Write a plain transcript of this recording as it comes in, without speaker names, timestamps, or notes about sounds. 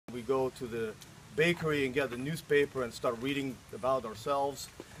we go to the bakery and get the newspaper and start reading about ourselves,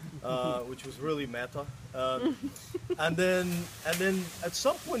 which was really meta. And then at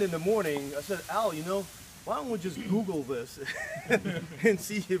some point in the morning, I said, Al, you know, why don't we just Google this and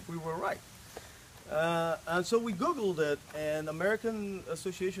see if we were right? And so we Googled it, and American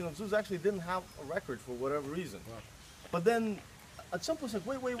Association of Zoos actually didn't have a record for whatever reason. Wow. But then at some point, it's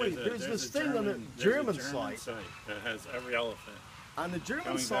like, wait, there's this thing on the German site that has every elephant. On the German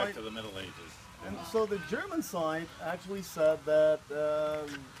going site, back to the Middle Ages. And so the German side actually said that,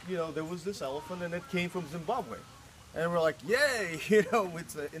 you know, there was this elephant and it came from Zimbabwe. And we're like, yay, you know,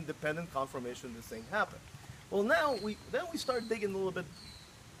 it's an independent confirmation this thing happened. Well, now we start digging a little bit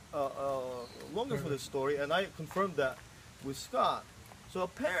longer for this story, and I confirmed that with Scott. So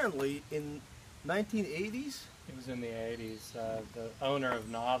apparently in 1980s? It was in the 80s. The owner of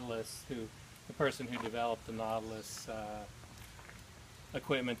Nautilus, the person who developed the Nautilus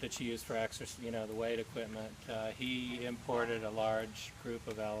equipment that she used for exercise, you know, the weight equipment, he imported a large group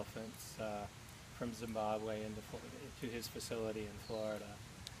of elephants from Zimbabwe to his facility in Florida.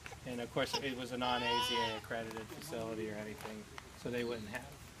 And of course, it was a non-AZA accredited facility or anything, so they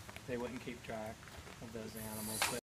wouldn't keep track of those animals.